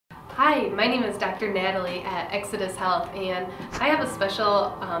Hi, my name is Dr. Natalie at Exodus Health, and I have a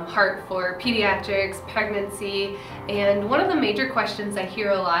special heart for pediatrics, pregnancy, and one of the major questions I hear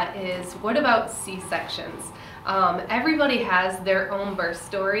a lot is, what about C-sections? Everybody has their own birth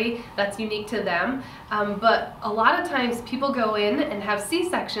story that's unique to them, but a lot of times people go in and have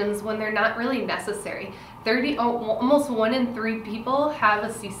C-sections when they're not really necessary. Almost 1 in 3 people have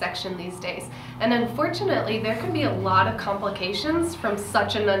a C-section these days, and unfortunately there can be a lot of complications from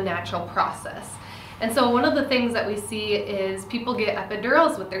such an unnatural process. And so one of the things that we see is people get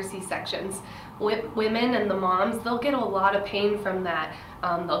epidurals with their C-sections. Women and the moms, they'll get a lot of pain from that.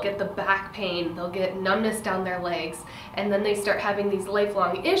 They'll get the back pain, they'll get numbness down their legs, and then they start having these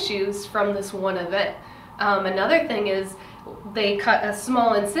lifelong issues from this one event. Another thing is they cut a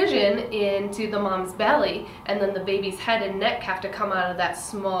small incision into the mom's belly, and then the baby's head and neck have to come out of that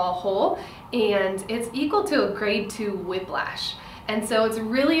small hole, and it's equal to a grade 2 whiplash. And so it's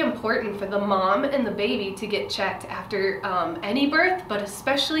really important for the mom and the baby to get checked after any birth, but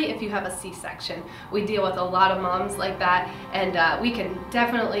especially if you have a C-section. We deal with a lot of moms like that, and we can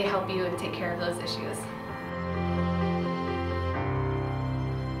definitely help you and take care of those issues.